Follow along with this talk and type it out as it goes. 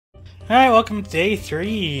Alright, welcome to day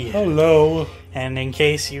 3. Hello. And in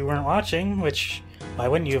case you weren't watching, which, why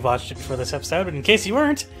wouldn't you have watched it before this episode? But in case you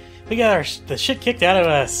weren't, we got the shit kicked out of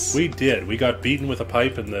us. We did. We got beaten with a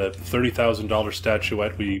pipe, and the $30,000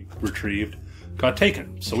 statuette we retrieved got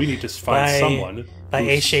taken. So we need to find someone. By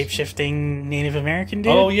a shape-shifting Native American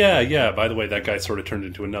dude? Oh, yeah. By the way, that guy sort of turned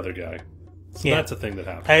into another guy. So yeah. That's a thing that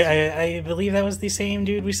happens. I believe that was the same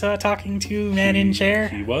dude we saw talking to Man in Chair.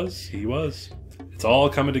 He was. It's all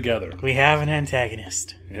coming together. We have an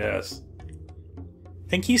antagonist. Yes.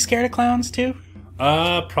 Think he's scared of clowns, too?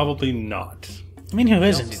 Probably not. I mean, who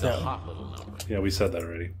isn't, though? Yeah, we said that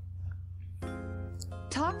already.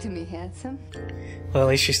 Talk to me, handsome. Well, at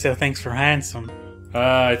least she still thinks we're handsome.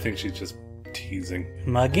 I think she's just teasing.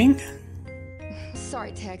 Mugging?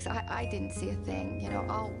 Sorry, Tex. I didn't see a thing.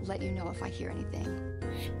 I'll let you know if I hear anything.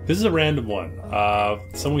 This is a random one.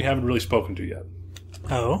 Someone we haven't really spoken to yet.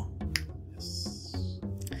 Oh?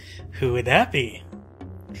 Who would that be?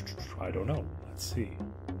 I don't know. Let's see.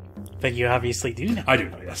 But you obviously do know. I do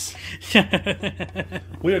know, yes.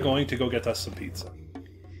 We are going to go get us some pizza.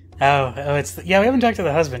 Oh, we haven't talked to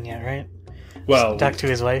the husband yet, right? Well, talked to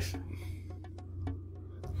his wife.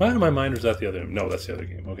 Out of my mind, or is that the other? No, that's the other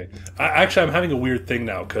game. Okay. Actually, I'm having a weird thing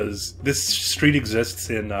now because this street exists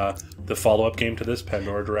in the follow-up game to this,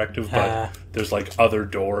 Pandora Directive, but there's like other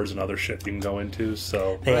doors and other shit you can go into.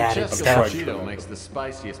 So they added stuff. Francesca makes the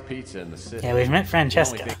spiciest pizza in the city. Yeah, we've met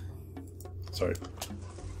Francesca. Sorry.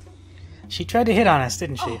 She tried to hit on us,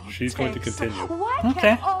 didn't she? Oh, she's going to continue. Why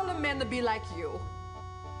can't all the men be like you?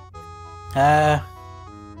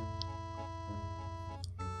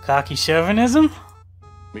 Cocky chauvinism?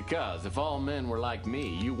 Because if all men were like me,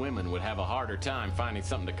 you women would have a harder time finding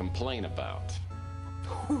something to complain about.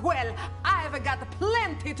 Well, I've got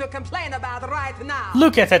plenty to complain about right now.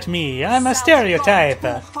 Look at me, I'm a stereotype.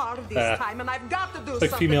 Too far this time, and I've got to do like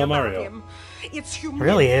something female about Mario. him. It's humiliating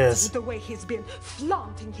really is. The way he's been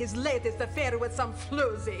flaunting his latest affair with some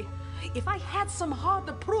floozy. If I had some hard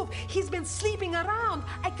to prove he's been sleeping around,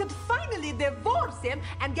 I could finally divorce him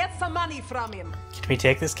and get some money from him. Can we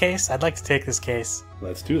take this case? I'd like to take this case.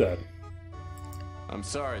 Let's do that. I'm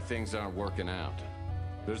sorry things aren't working out.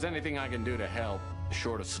 If there's anything I can do to help,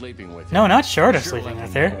 short of sleeping with you. No, not short of sleeping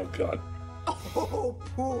with her. Oh, God. Oh,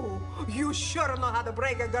 Pooh, you sure know how to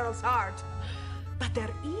break a girl's heart. But there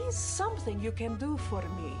is something you can do for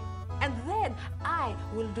me. And then I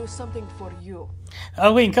will do something for you.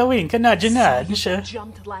 A wink, nudge, nudge. So you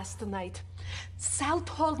jumped last night. Sal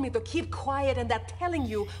told me to keep quiet and that telling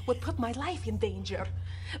you would put my life in danger.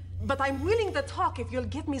 But I'm willing to talk if you'll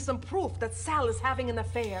give me some proof that Sal is having an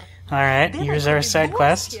affair. Alright, here's our side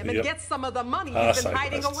quest. Him and get some of the money he's been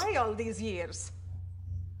hiding away all these years.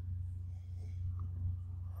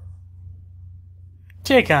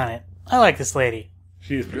 Take on it. I like this lady.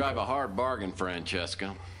 You drive a hard bargain,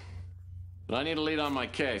 Francesca. But I need a lead on my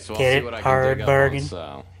case, so I'll Get see it? what I can Hard dig bargain? up on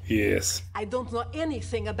Sal. Yes. I don't know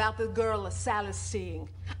anything about the girl Sal is seeing.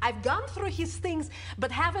 I've gone through his things,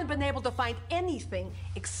 but haven't been able to find anything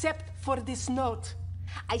except for this note.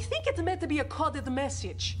 I think it's meant to be a coded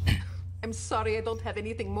message. I'm sorry I don't have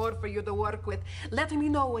anything more for you to work with. Let me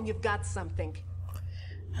know when you've got something.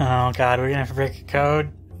 Oh god, we're gonna have to break a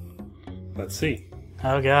code. Let's see.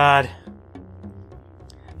 Oh god.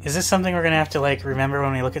 Is this something we're gonna have to remember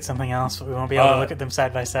when we look at something else, but we won't be able to look at them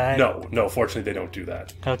side by side? No, fortunately they don't do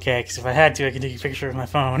that. Okay, because if I had to, I could take a picture with my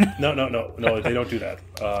phone. No, they don't do that.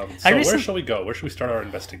 So where shall we go? Where should we start our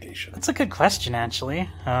investigation? That's a good question, actually.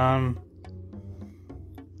 Man,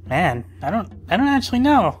 I don't actually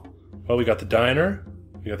know. Well, we got the diner,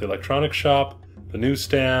 we got the electronics shop, the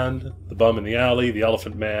newsstand, the bum in the alley, the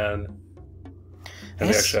elephant man, and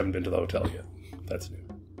we actually haven't been to the hotel yet. That's new.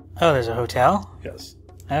 Oh, there's a hotel? Yes.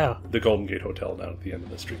 Oh. The Golden Gate Hotel down at the end of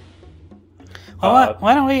the street. Well,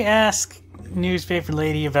 why don't we ask newspaper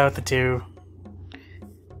lady about the two?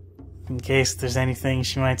 In case there's anything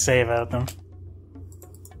she might say about them.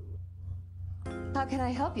 How can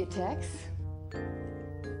I help you, Tex?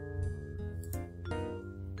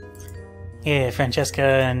 Yeah, Francesca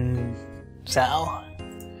and Sal.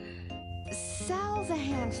 Sal's a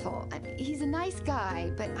handful. He's a nice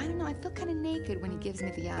guy, but I don't know, I feel kind of naked when he gives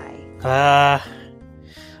me the eye.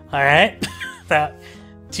 Alright.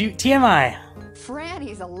 TMI.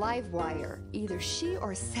 Franny's a live wire. Either she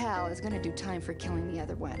or Sal is gonna do time for killing the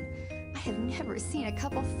other one. I have never seen a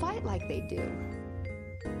couple fight like they do.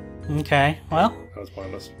 Okay, well. That was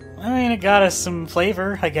pointless. I mean, it got us some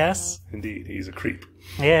flavor, I guess. Indeed, he's a creep.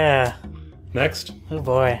 Yeah. Next. Oh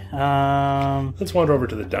boy. Let's wander over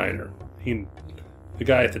to the diner. The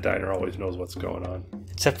guy at the diner always knows what's going on.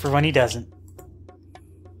 Except for when he doesn't.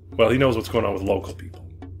 Well, he knows what's going on with local people.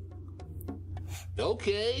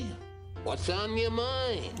 Okay, what's on your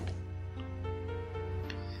mind?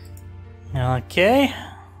 Okay.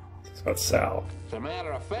 It's about Sal. As a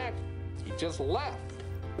matter of fact, he just left.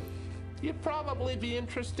 You'd probably be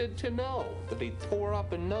interested to know that he tore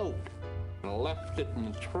up a note and left it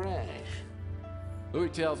in the trash. Louis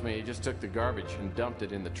tells me he just took the garbage and dumped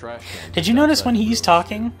it in the trash can. Did you notice when he's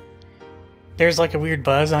talking, there's like a weird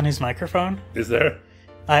buzz on his microphone? Is there?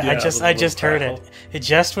 I Yeah, just heard crackle. it. It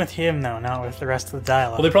just with him though, not with the rest of the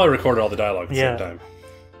dialogue. Well, they probably recorded all the dialogue at the Yeah. same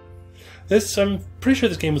time. I'm pretty sure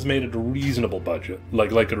this game was made at a reasonable budget,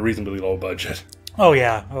 like a reasonably low budget, Oh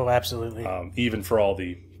yeah. Oh, absolutely. even for all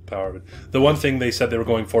the power of it. The one thing they said they were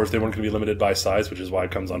going for is they weren't going to be limited by size, which is why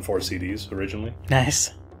it comes on 4 CDs originally.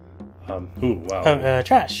 Nice. Ooh, wow. Oh,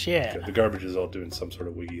 trash. Yeah. The garbage is all doing some sort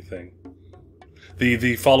of wiggy thing.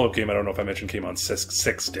 The follow-up game, I don't know if I mentioned, came on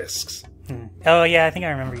 6 discs. Oh yeah, I think I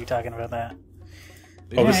remember you talking about that.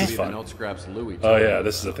 Oh, this is The fun. note scraps Louis. Oh yeah,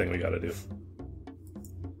 this is a thing we got to do.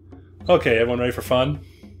 Okay, everyone ready for fun?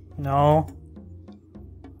 No.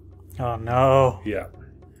 Oh no. Yeah.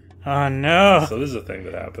 Oh no. So this is a thing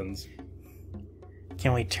that happens.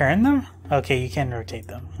 Can we turn them? Okay, you can rotate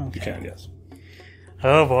them. Okay. You can, yes.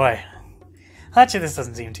 Oh boy. Actually, this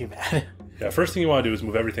doesn't seem too bad. Yeah, first thing you want to do is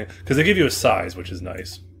move everything, because they give you a size, which is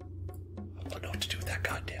nice. I don't know what to do with that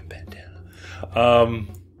goddamn bandana.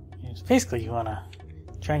 Basically, you want to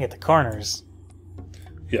try and get the corners.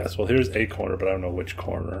 Yes, well, here's a corner, but I don't know which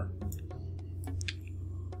corner.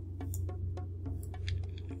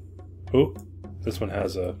 Oh, this one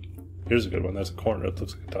has a... Here's a good one. That's a corner. It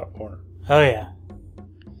looks like a top corner. Oh yeah.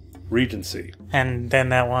 Regency. And then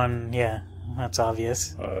that one, yeah, that's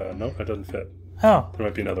obvious. Nope, that doesn't fit. Oh. There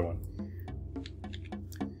might be another one.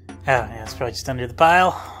 Oh, yeah, it's probably just under the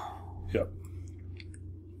pile. Yep.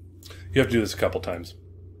 You have to do this a couple times.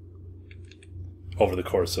 Over the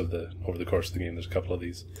course of the game, there's a couple of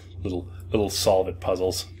these little solve it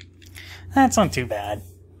puzzles. That's not too bad.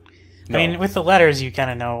 No. I mean, with the letters, you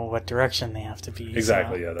kind of know what direction they have to be.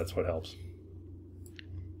 Exactly, so. yeah, that's what helps.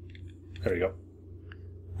 There you go.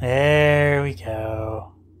 There we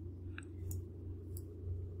go.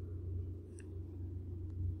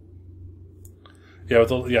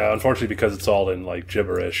 Yeah, unfortunately, because it's all in like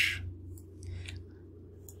gibberish,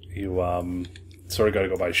 you sort of got to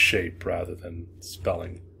go by shape rather than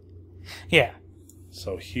spelling. Yeah.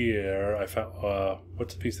 So here I found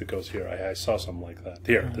what's the piece that goes here? I saw something like that.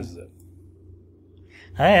 Here, this is it.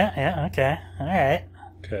 Oh, yeah, okay. Alright.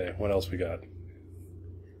 Okay, what else we got?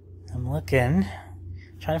 I'm looking.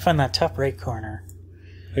 Trying to find that top right corner.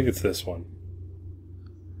 I think it's this one.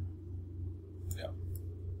 Yeah.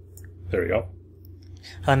 There we go.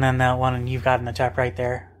 And then that one you've got in the top right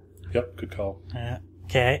there. Yep, good call.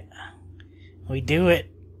 Okay. We do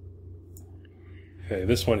it. Okay,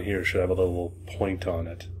 this one here should have a little point on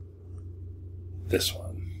it. This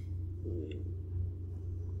one.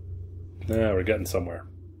 Nah, we're getting somewhere.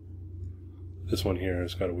 This one here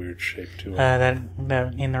has got a weird shape to it. That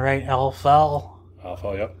in the right alpha.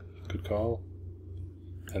 Alpha, yep, good call.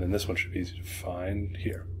 And then this one should be easy to find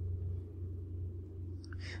here.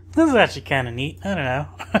 This is actually kind of neat. I don't know.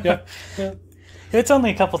 Yeah, yeah. If it's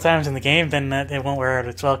only a couple times in the game, then it won't wear out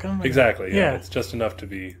its welcome. Exactly, yeah. Yeah. It's just enough to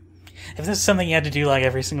be... If this is something you had to do like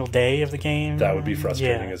every single day of the game, That would be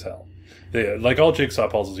frustrating yeah. as hell. Yeah, like all jigsaw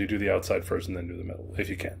puzzles, you do the outside first and then do the middle, if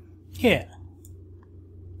you can. Yeah.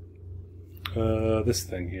 This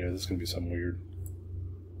thing here, this is going to be something weird.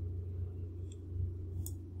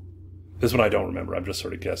 This one I don't remember, I'm just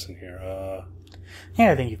sort of guessing here.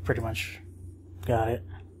 Yeah, I think you've pretty much got it.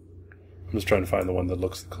 I'm just trying to find the one that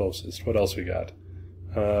looks the closest. What else we got?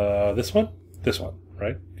 This one? This one,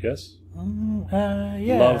 right? Yes?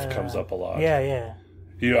 Yeah. Love comes up a lot. Yeah.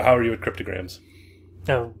 How are you at cryptograms?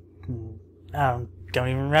 Oh, don't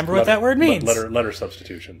even remember what that word means. Letter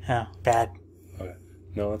substitution. Oh, bad. Okay.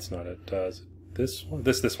 No, that's not it. Is it this one?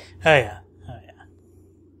 This one. Oh, yeah.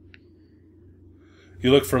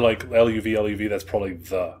 You look for like LUV, that's probably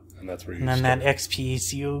the, and that's where you And then start. that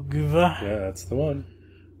XPCO Guva. Yeah, that's the one.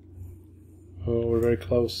 Oh, we're very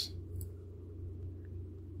close.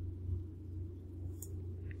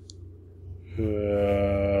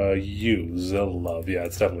 The love. Yeah,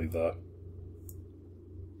 it's definitely the.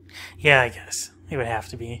 Yeah, I guess. It would have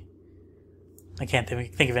to be. I can't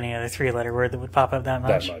think of any other three-letter word that would pop up that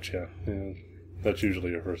much. That much, yeah. That's usually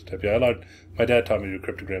your first tip. Yeah, my dad taught me to do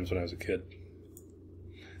cryptograms when I was a kid.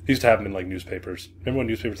 They used to have them in like newspapers. Remember when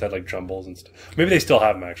newspapers had like jumbles and stuff? Maybe they still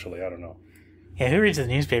have them actually. I don't know. Yeah, who reads the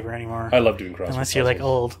newspaper anymore? I love doing crossword puzzles. Unless you're like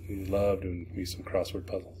old. I love doing me some crossword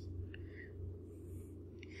puzzles.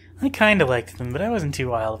 I kind of liked them, but I wasn't too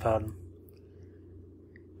wild about them.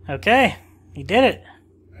 Okay, You did it.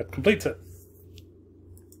 That completes it.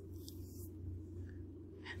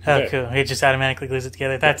 Oh, Okay. cool. It just automatically glues it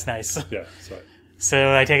together. That's nice. Yeah, so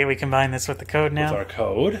So I take it we combine this with the code now? with our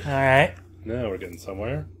code. All right. Now we're getting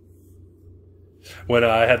somewhere. When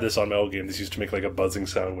I had this on my old game, this used to make like a buzzing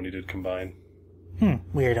sound when you did combine.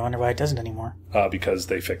 Weird. I wonder why it doesn't anymore. Because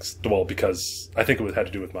they fixed... Well, because I think it had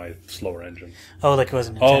to do with my slower engine. Oh, like it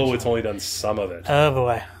wasn't intentional. Oh, it's only done some of it. Oh,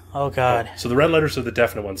 boy. Oh, God. So the red letters are the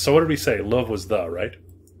definite ones. So what did we say? Love was the, right?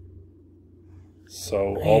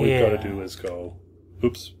 So all we've got to do is go...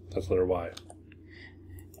 Oops, that's letter Y.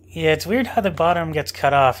 Yeah, it's weird how the bottom gets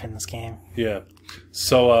cut off in this game. Yeah.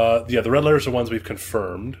 So, the red letters are ones we've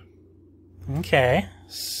confirmed. Okay.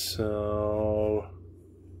 So...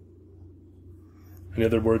 Any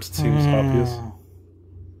other words that seems obvious?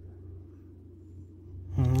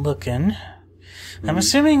 I'm looking. I'm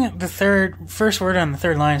assuming the first word on the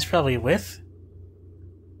third line is probably with.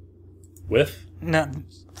 With? No,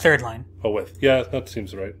 third line. Oh, with. Yeah, that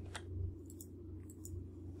seems right.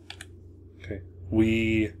 Okay.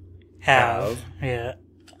 We have. Yeah.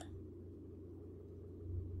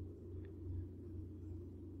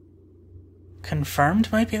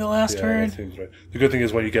 Confirmed might be the last Yeah, word. that seems right. The good thing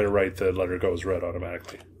is when you get it right, the letter goes red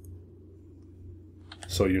automatically.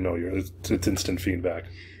 So you know it's instant feedback.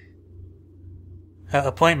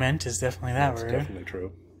 Appointment is definitely that That's word. definitely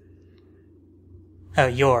true. Oh,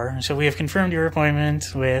 your. So we have confirmed your appointment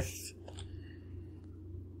with...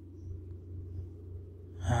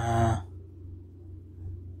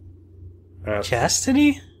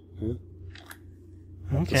 Chastity? The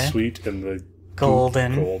Okay. suite in the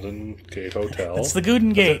Golden Gate Hotel. It's the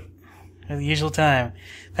Golden Gate. At the usual time.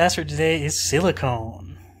 Password today is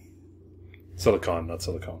silicone. Silicon, not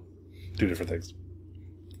silicone. Two different things.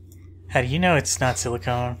 How do you know it's not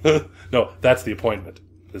silicone? No, that's the appointment,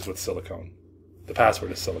 is with silicone. The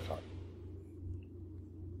password is silicon.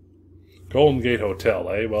 Golden Gate Hotel,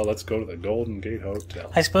 eh? Well, let's go to the Golden Gate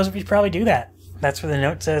Hotel. I suppose we should probably do that. That's where the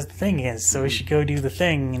note says the thing is, so we should go do the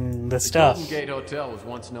thing and the stuff. Golden Gate Hotel was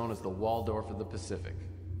once known as the Waldorf of the Pacific.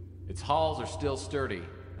 Its halls are still sturdy,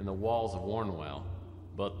 and the walls have worn well.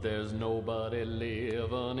 But there's nobody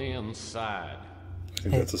living inside. I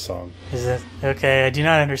think that's a song. Is it? Okay, I do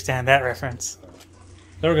not understand that reference.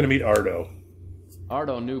 Now we're going to meet Ardo.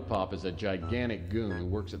 Ardo Newpop is a gigantic goon who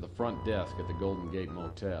works at the front desk at the Golden Gate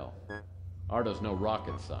Motel. Ardo's no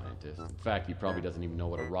rocket scientist. In fact, he probably doesn't even know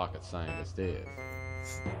what a rocket scientist is.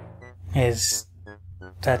 Is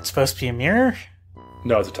that supposed to be a mirror?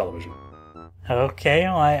 No, it's a television. Okay,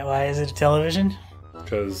 why is it a television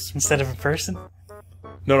Because... instead of a person?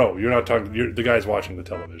 No, you're not talking... the guy's watching the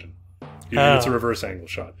television. It's a reverse angle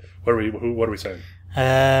shot. What are we saying?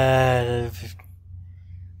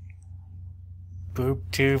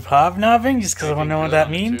 Boob tube hobnobbing? Just because I want to know what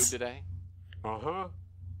that means? Uh-huh.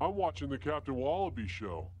 I'm watching the Captain Wallaby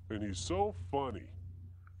show, and he's so funny.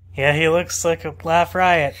 Yeah, he looks like a laugh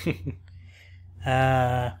riot.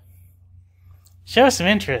 Show some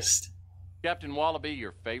interest. Captain Wallaby,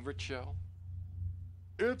 your favorite show?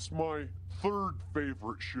 It's my third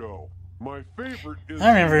favorite show. My favorite is I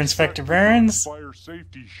remember Inspector Burns. Fire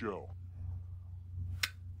Safety Show.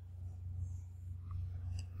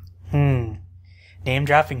 Name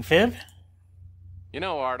dropping fib? You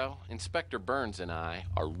know, Ardo, Inspector Burns and I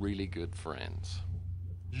are really good friends.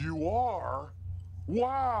 You are?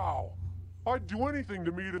 Wow! I'd do anything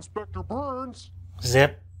to meet Inspector Burns.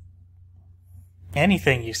 Zip.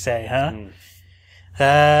 Anything you say, huh?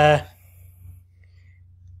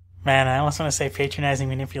 Man, I almost want to say patronizing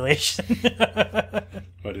manipulation. Want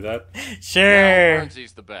to do that? Sure. No,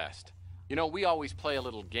 Burnsy's the best. You know, we always play a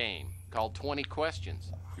little game called 20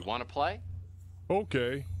 Questions. You want to play?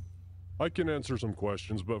 Okay. I can answer some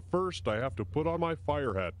questions, but first I have to put on my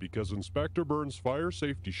fire hat because Inspector Burns' fire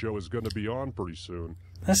safety show is going to be on pretty soon.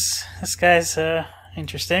 This guy's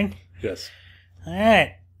interesting. Yes. All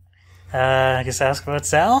right. I guess ask about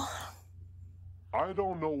Sal. I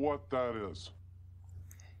don't know what that is.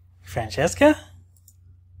 Francesca.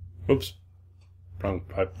 Oops. Wrong.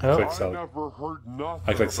 I Oh. clicked I Sal. never heard nothing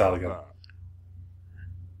I clicked Sal about again. that.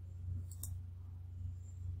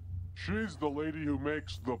 She's the lady who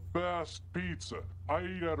makes the best pizza. I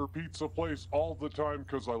eat at her pizza place all the time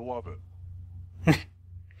because I love it.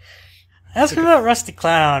 Ask him about Rusty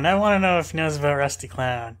Clown. I want to know if he knows about Rusty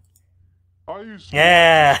Clown. I used to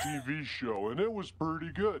Yeah. watch a TV show, and it was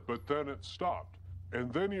pretty good, but then it stopped.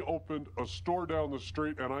 And then he opened a store down the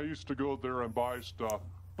street, and I used to go there and buy stuff,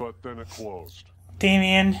 but then it closed.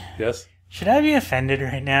 Damien, Yes? should I be offended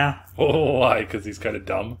right now? Oh, why? Because he's kind of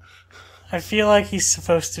dumb? I feel like he's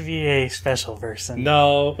supposed to be a special person.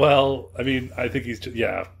 No, well, I mean, I think he's just,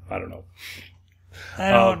 yeah, I don't know.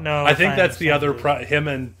 I don't know. I think that's the other, him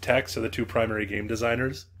and Tex are the two primary game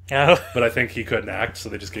designers. Oh. But I think he couldn't act, so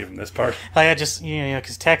they just gave him this part. Like, I just,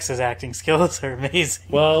 because Tex's acting skills are amazing.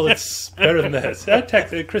 Well, it's better than this.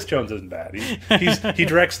 Chris Jones isn't bad. He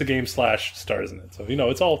directs the game / stars in it. So,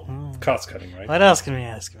 it's all cost-cutting, right? What else can we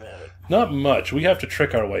ask about it? Not much. We have to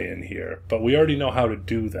trick our way in here, but we already know how to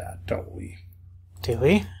do that, don't we? Do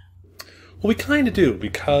we? Well, we kind of do,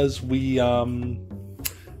 because we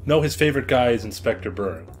know his favorite guy is Inspector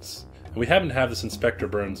Burns. And we happen to have this Inspector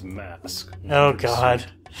Burns mask. Oh, God.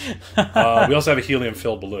 We also have a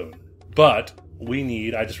helium-filled balloon. But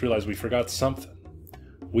I just realized we forgot something.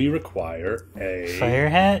 We require a... Fire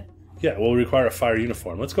hat? Yeah, we require a fire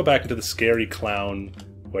uniform. Let's go back into the scary clown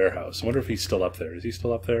warehouse. I wonder if he's still up there. Is he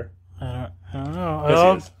still up there? I don't know. Yes,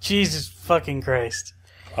 Oh, he is. Jesus fucking Christ.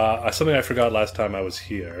 Something I forgot last time I was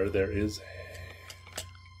here. There is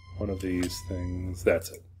one of these things.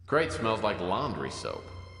 That's it. Crate smells like laundry soap.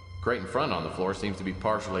 Crate in front on the floor seems to be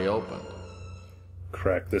partially opened.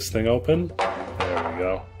 Crack this thing open. There we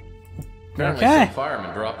go. Apparently Okay. some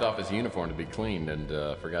fireman dropped off his uniform to be cleaned and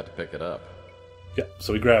forgot to pick it up. Yeah,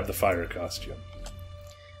 so we grabbed the fire costume.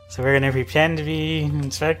 So we're gonna pretend to be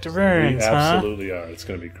Inspector Burns, We absolutely are. It's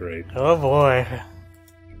going to be great. huh? Oh, boy.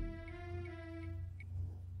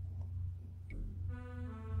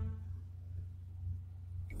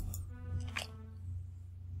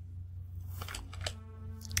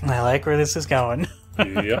 I like where this is going.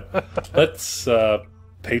 Yep. Let's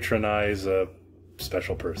patronize a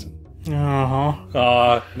special person.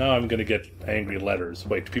 Uh-huh. Now I'm going to get angry letters.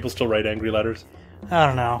 Wait, do people still write angry letters? I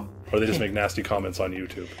don't know. Or they just make nasty comments on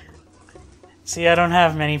YouTube? See, I don't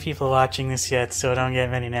have many people watching this yet, so I don't get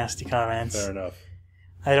many nasty comments. Fair enough.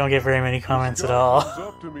 I don't get very many comments This at guy all. comes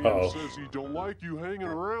up to me Uh-oh. and says he don't like you hanging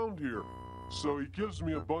around here. So he gives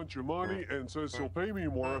me a bunch of money and says he'll pay me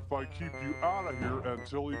more if I keep you out of here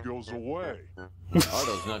until he goes away.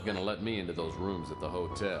 Ardo's not going to let me into those rooms at the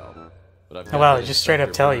hotel. But I've got Oh, wow, that they just straight up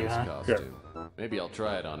Inspector tell you, Burns huh? costume. Maybe I'll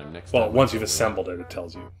try it on him next Well, time. once you've assembled it, it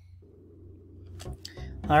tells you.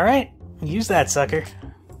 Alright, use that sucker.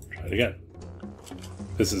 Try it again.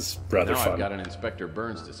 This is rather Now fun. I've got an Inspector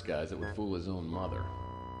Burns disguise that would fool his own mother.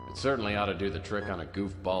 It certainly ought to do the trick on a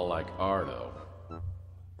goofball like Ardo.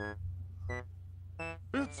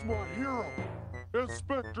 It's my hero,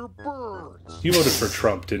 Inspector Burns. You voted for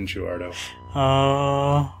Trump, didn't you, Ardo?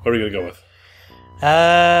 Oh. What are we going to go with?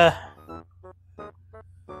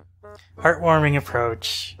 Heartwarming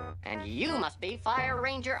approach. And you must be Fire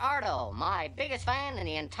Ranger Ardo, my biggest fan in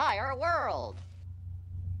the entire world.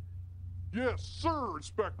 Yes, sir,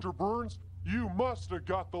 Inspector Burns. You must have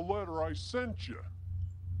got the letter I sent you.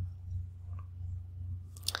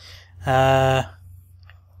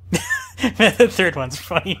 The third one's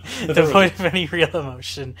funny. Devoid of any real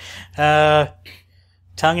emotion.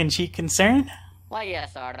 Tongue-in-cheek concern? Why,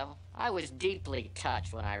 yes, Ardo. I was deeply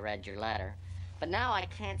touched when I read your letter, but now I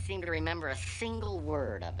can't seem to remember a single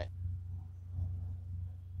word of it.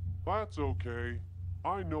 That's okay.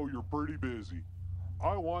 I know you're pretty busy.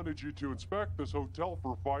 I wanted you to inspect this hotel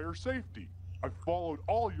for fire safety. I followed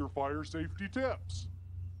all your fire safety tips.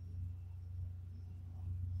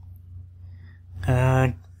 What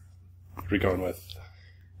are we going with?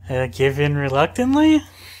 Give in reluctantly?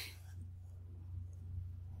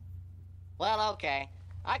 Well, okay.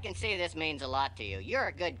 I can see this means a lot to you. You're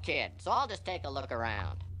a good kid, so I'll just take a look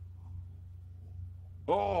around.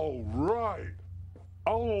 All right.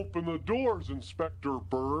 I'll open the doors, Inspector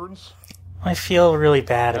Burns. I feel really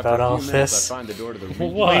bad After about a all few of minutes, this. I find the door to the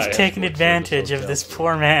Why? We've taken advantage of this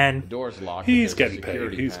poor man. The door's locked. He's but there's a getting paid.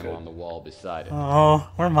 security He's panel good. on the wall beside it. Oh,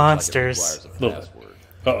 we're Like it monsters. requires a Little bit. password.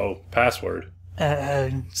 Uh-oh. Password.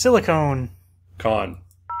 Silicone Con.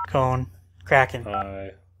 cone. Kraken. I-L-I-C.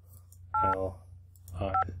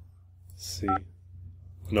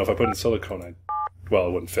 No, if I put in silicone, well,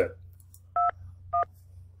 it wouldn't fit.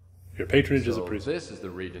 Your patronage is So appreciated. this is the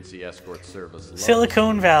Regency Escort Service. Love.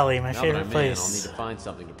 Silicone Valley, my Now that favorite I'm in, place. I'll need to find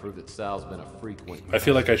something to prove that Sal's been a frequent. I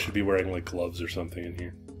feel like I should be wearing, like, gloves or something in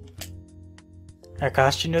here. Our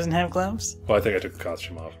costume doesn't have gloves? Well, I think I took the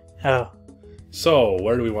costume off. Oh. So,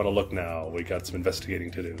 where do we want to look now? We got some investigating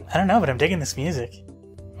to do. I don't know, but I'm digging this music.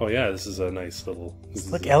 Oh yeah, this is a nice little... It's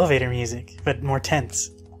like elevator music, but more tense.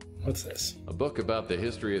 What's this? A book about the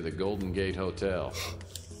history of the Golden Gate Hotel.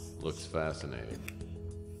 Looks fascinating.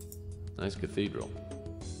 Nice cathedral.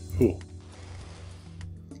 Ooh.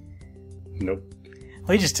 Nope.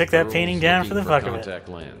 We just took that painting down for the fuck of it. Contact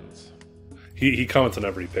lens. He comments on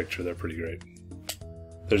every picture. They're pretty great.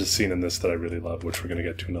 There's a scene in this that I really love, which we're going to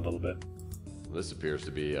get to in a little bit. This appears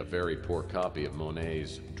to be a very poor copy of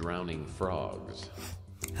Monet's Drowning Frogs.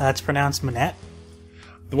 It's pronounced Manette.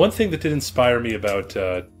 The one thing that did inspire me about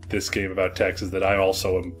this game about text is that I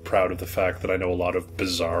also am proud of the fact that I know a lot of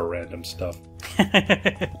bizarre random stuff.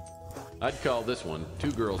 I'd call this one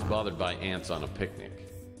Two Girls Bothered by Ants on a Picnic.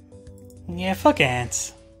 Yeah, fuck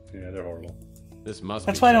ants. Yeah, they're horrible. This must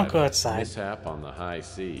That's be why I don't titled go outside. Mishap on the High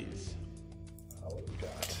Seas. What do we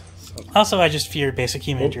got? Also, I just fear basic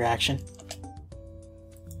human interaction.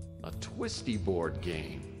 A twisty board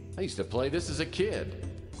game. I used to play this as a kid.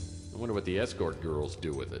 I wonder what the escort girls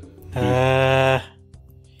do with it.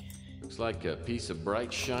 Looks like a piece of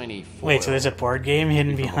bright, shiny foil. Wait, so there's a board game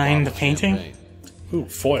hidden From a behind the bottle of painting? champagne. Ooh,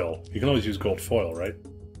 foil. You can always use gold foil, right?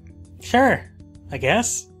 Sure, I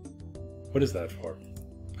guess. What is that for?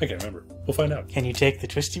 I can't remember. We'll find out. Can you take the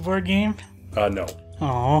twisty board game? No.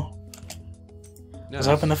 Oh, I was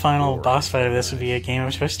hoping the final boss fight of this would be a game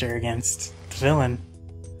of Twister against the villain.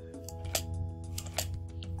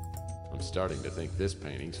 I'm starting to think this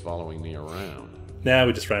painting's following me around. Nah,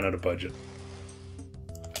 we just ran out of budget.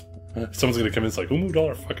 Someone's gonna come in and it's like, who moved all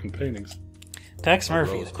our fucking paintings? Tex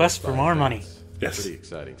Murphy, the quest for more money. Yes. Pretty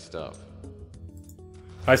exciting stuff.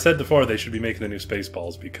 I said before they should be making the new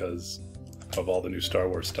Spaceballs because of all the new Star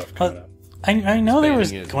Wars stuff coming out. I know there was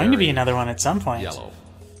painting is going to be very another one at some point. Yellow.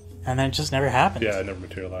 And then it just never happened. Yeah, it never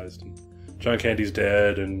materialized. And John Candy's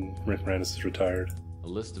dead and Rick Moranis is retired. A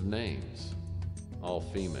list of names. All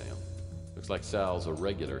female. Looks like Sal's a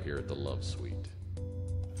regular here at the Love Suite.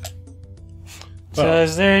 So Well,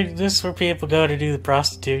 is there this where people go to do the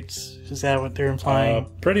prostitutes? Is that what they're implying?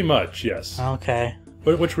 pretty much, yes. Okay.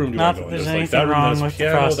 Which room do you Not want to go that in? there's Like anything that room wrong has a with the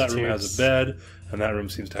piano, that room has prostitutes. a bed, and that room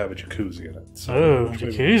seems to have a jacuzzi in it. So Oh, which way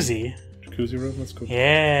we- jacuzzi. Jacuzzi room? Let's go.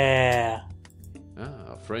 Yeah.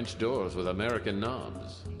 Ah, French doors with American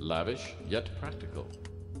knobs. Lavish, yet practical.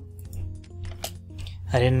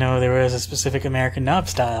 I didn't know there was a specific American knob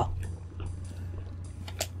style.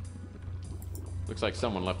 Looks like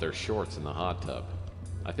someone left their shorts in the hot tub.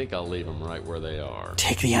 I think I'll leave them right where they are.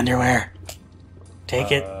 Take the underwear.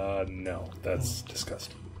 Take it. No, that's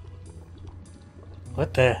disgusting.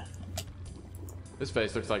 What the? This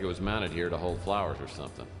vase looks like it was mounted here to hold flowers or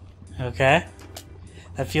something. Okay.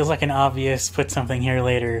 That feels like an obvious put something here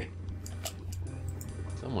later.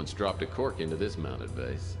 Someone's dropped a cork into this mounted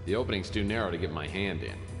vase. The opening's too narrow to get my hand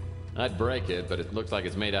in. I'd break it, but it looks like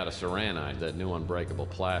it's made out of saranite, that new unbreakable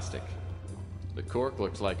plastic. The cork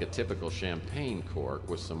looks like a typical champagne cork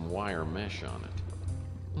with some wire mesh on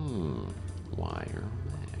it. Wire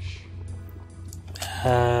mesh.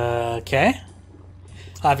 Okay.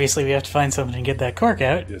 Obviously, we have to find something to get that cork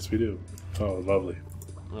out. Yes, we do. Oh, lovely.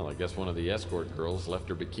 Well, I guess one of the escort girls left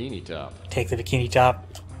her bikini top. Take the bikini top.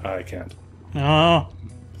 I can't. Oh.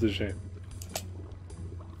 It's a shame.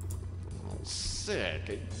 Oh, sick.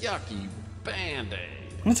 A yucky Band-Aid.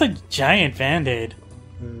 It's a giant band-aid.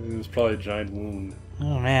 It was probably a giant wound.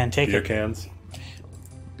 Oh man, take Beer it. cans.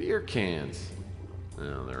 Beer cans.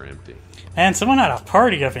 Oh, they're empty. Man, someone had a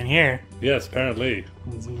party up in here. Yes, apparently.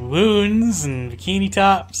 Wounds and bikini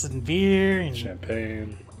tops and beer and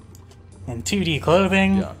Champagne. 2D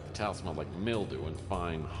clothing. Yuck. The towel smelled like mildew and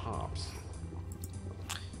fine hops.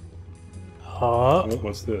 Oh,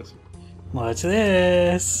 What's this? what's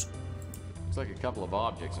this? Looks like a couple of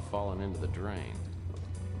objects have fallen into the drain.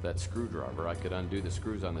 With that screwdriver, I could undo the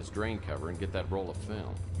screws on this drain cover and get that roll of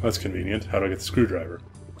film. That's convenient. How do I get the screwdriver?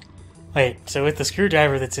 Wait, so with the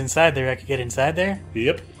screwdriver that's inside there, I could get inside there?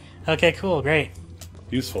 Yep. Okay, cool, great.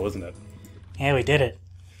 Useful, isn't it? Yeah, we did it.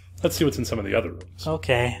 Let's see what's in some of the other rooms.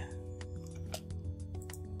 Okay.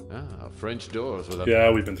 Ah, French doors with a...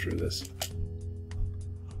 Yeah, we've been through this.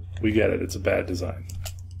 We get it. It's a bad design.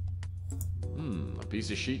 A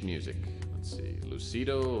piece of sheet music. Let's see.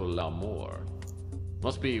 Lucido L'Amour.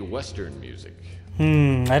 Must be Western music.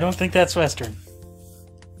 I don't think that's Western.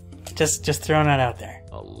 Just throwing that out there.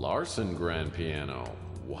 A Larson grand piano.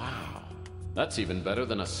 Wow. That's even better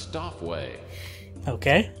than a Stoffway.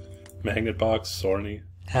 Okay. Magnet box, Sorny.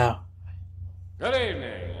 Oh. Good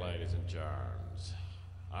evening, ladies and charms.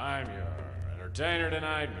 I'm your entertainer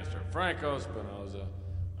tonight, Mr. Franco Spinoza.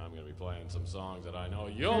 I'm going to be playing some songs that I know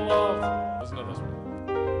you'll love. Listen to this one.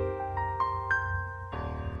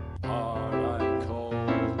 Hard and cold,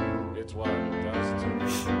 it's what it does to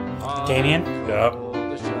me. Damien? Yeah.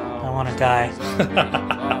 I want to die.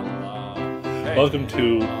 Hey, Welcome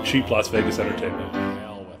to cheap Las Vegas entertainment.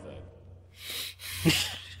 hell with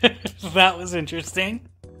it. That was interesting.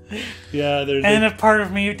 Yeah, And a part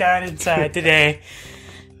of me died inside today.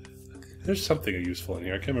 there's something useful in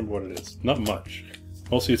here. I can't remember what it is. Not much.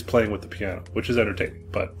 Mostly it's playing with the piano, which is entertaining,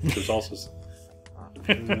 but there's also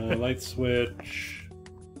Light switch.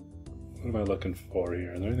 What am I looking for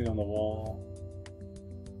here? Is there anything on the wall?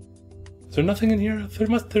 Is there nothing in here?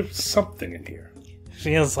 There's something in here.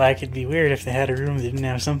 Feels like it'd be weird if they had a room that didn't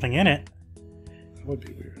have something in it. That would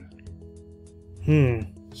be weird.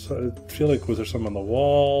 So I feel like, was there something on the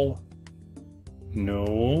wall?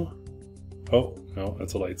 No. Oh, no,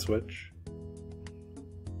 that's a light switch.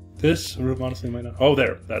 This room honestly might not. Oh,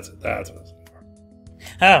 there. That's it. That's what I was looking for.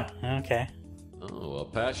 Oh, okay. Oh, a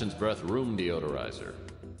Passion's Breath room deodorizer.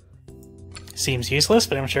 Seems useless,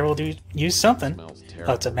 but I'm sure we'll use something. Smells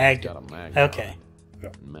terrible. Oh, it's a magnet. Got a magnet. Okay.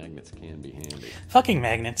 Magnets can be handy. Fucking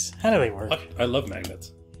magnets. How do they work? I love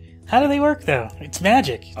magnets. How do they work, though? It's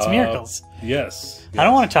magic. It's miracles. Yes. I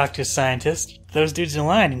don't want to talk to a scientist. Those dudes are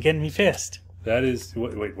lying and getting me pissed. That is...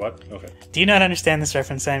 Wait, what? Okay. Do you not understand this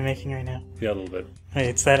reference I'm making right now? Yeah, a little bit.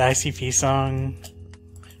 It's that ICP song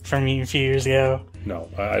from a few years ago. No,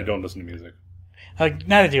 I don't listen to music.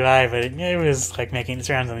 Neither do I, but it was like making its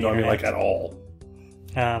rounds on the No, I mean internet. like at all.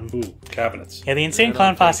 Ooh, cabinets. Yeah, the Insane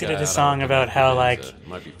Clown Posse did a song about how, like,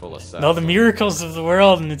 might be full of all the miracles of the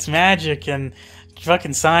world and it's magic and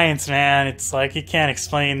fucking science, man. It's like, you can't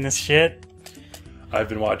explain this shit. I've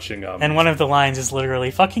been watching... and one of the lines is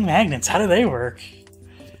literally, fucking magnets, how do they work?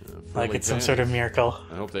 Like it's some sort of miracle.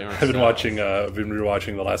 I hope they aren't. I've been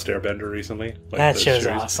rewatching The Last Airbender recently. Like that the show's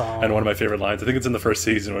series. awesome. And one of my favorite lines, I think it's in the first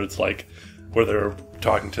season, where it's like, where they're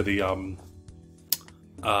talking to the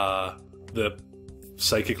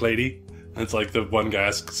psychic lady. And it's like the one guy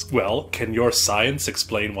asks, well, can your science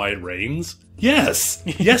explain why it rains? Yes!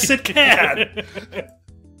 Yes, it can!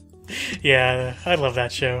 Yeah, I love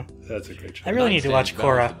that show. That's a great show. I really need to watch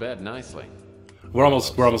Korra. Bed nicely. We're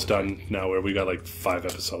almost done now, where we got like 5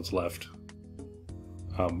 episodes left.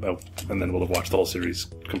 And then we'll have watched the whole series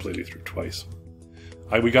completely through twice.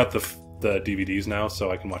 We got the DVDs now,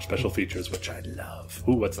 so I can watch special features, which I love.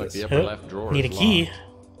 Ooh, what's Like this? the upper left drawer Need a is key. locked.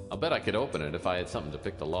 I'll bet I could open it if I had something to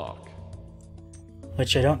pick the lock.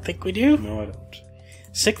 Which I don't think we do. No, I don't.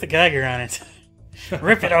 Stick the Geiger on it.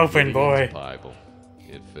 Rip it open, boy. Bible.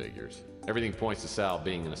 It figures. Everything points to Sal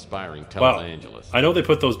being an aspiring Wow. televangelist. I know they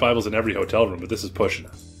put those Bibles in every hotel room, but this is pushing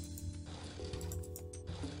it.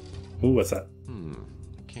 Ooh, what's that?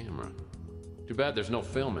 Camera. Too bad there's no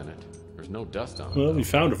film in it. There's no dust on it. Well, we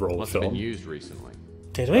found a roll of Must have film. been used recently.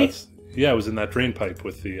 Did we? Yeah, it was in that drain pipe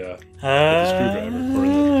with the screwdriver. Or in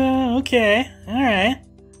the... Okay. Alright.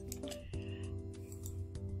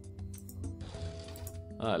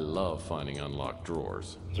 I love finding unlocked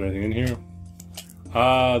drawers. Is there anything in here?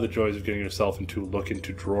 Ah, the joys of getting yourself into look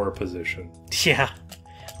into drawer position. Yeah.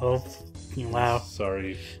 Oh, wow.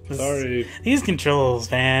 Sorry. These controls,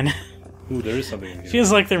 man. Ooh, there is something in here.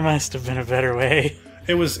 Feels like there must have been a better way.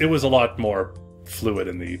 It was a lot more fluid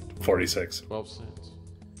in the 46. 12 cents.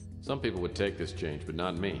 Some people would take this change, but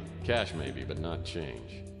not me. Cash maybe, but not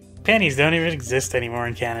change. Pennies don't even exist anymore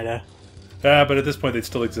in Canada. But at this point, they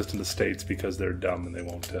still exist in the States because they're dumb and they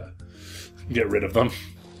won't get rid of them.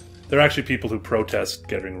 There are actually people who protest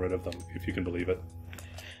getting rid of them, if you can believe it.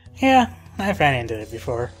 Yeah, I've ran into it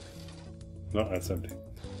before. No, that's empty.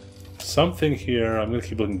 Something here. I'm going to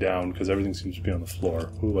keep looking down because everything seems to be on the floor.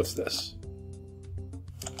 Ooh, what's this?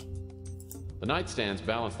 The nightstands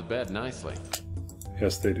balance the bed nicely.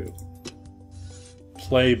 Yes, they do.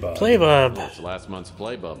 Playbub. Playbub. Oh, it's last month's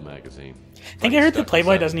Playbub magazine. I think I heard that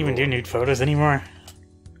Playboy doesn't even do nude photos anymore.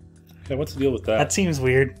 Yeah, what's the deal with that? That seems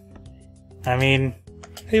weird. I mean...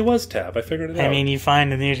 Hey, it was Tab. I figured it out. I mean, you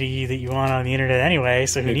find the nudity that you want on the internet anyway,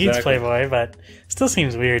 so who needs Playboy, but still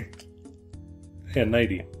seems weird. Yeah,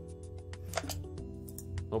 nighty.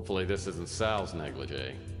 Hopefully this isn't Sal's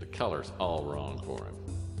negligee. The color's all wrong for him.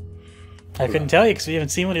 I couldn't tell you because we haven't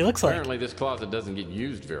seen what he looks like. Apparently this closet doesn't get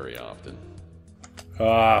used very often.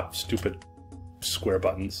 Ah, stupid square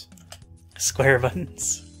buttons. Square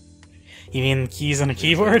buttons? You mean keys on a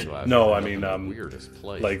keyboard? No, I mean, weirdest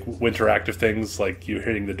place. like interactive things, like you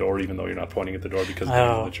hitting the door even though you're not pointing at the door because of the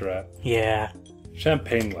angle that you're at. Yeah.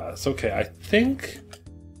 Champagne glass. Okay, I think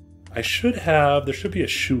I should have... There should be a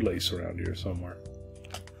shoelace around here somewhere.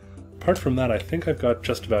 Apart from that, I think I've got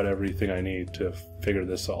just about everything I need to figure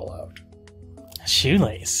this all out. A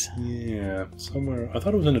shoelace? Yeah, somewhere. I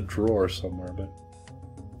thought it was in a drawer somewhere, but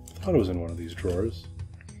I thought it was in one of these drawers.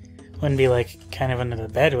 Wouldn't be like kind of under the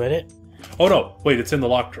bed, would it? Oh no, wait, it's in the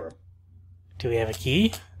lock drawer. Do we have a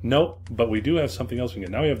key? Nope, but we do have something else we can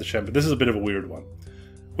get. Now we have the champagne. This is a bit of a weird one.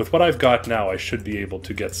 With what I've got now, I should be able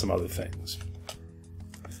to get some other things.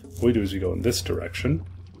 What we do is we go in this direction.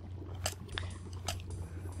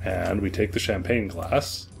 And we take the champagne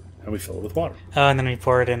glass, and we fill it with water. Oh, and then we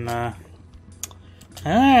pour it in the...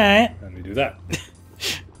 Alright. And we do that.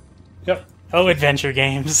 Yep. Oh, adventure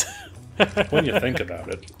games. When you think about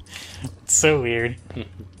it. It's so weird.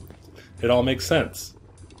 It all makes sense.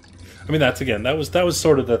 I mean, that was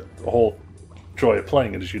sort of the whole joy of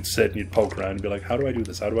playing it, is you'd sit and you'd poke around and be like, how do I do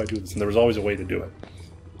this? How do I do this? And there was always a way to do it.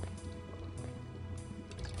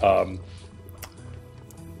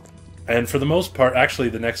 And for the most part, actually,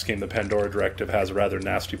 the next game, the Pandora Directive, has a rather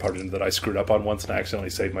nasty part in it that I screwed up on once and I accidentally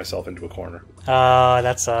saved myself into a corner. Oh,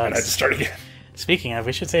 that sucks. And I had to start again. Speaking of,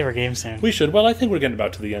 we should save our game soon. We should. Well, I think we're getting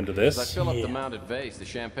about to the end of this. As I fill up the mounted vase, the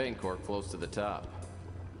champagne cork floats to the top.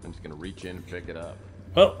 I'm just going to reach in and pick it up.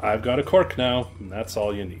 Well, I've got a cork now, and that's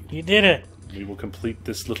all you need. You did it. We will complete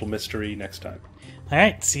this little mystery next time.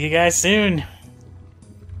 Alright, see you guys soon.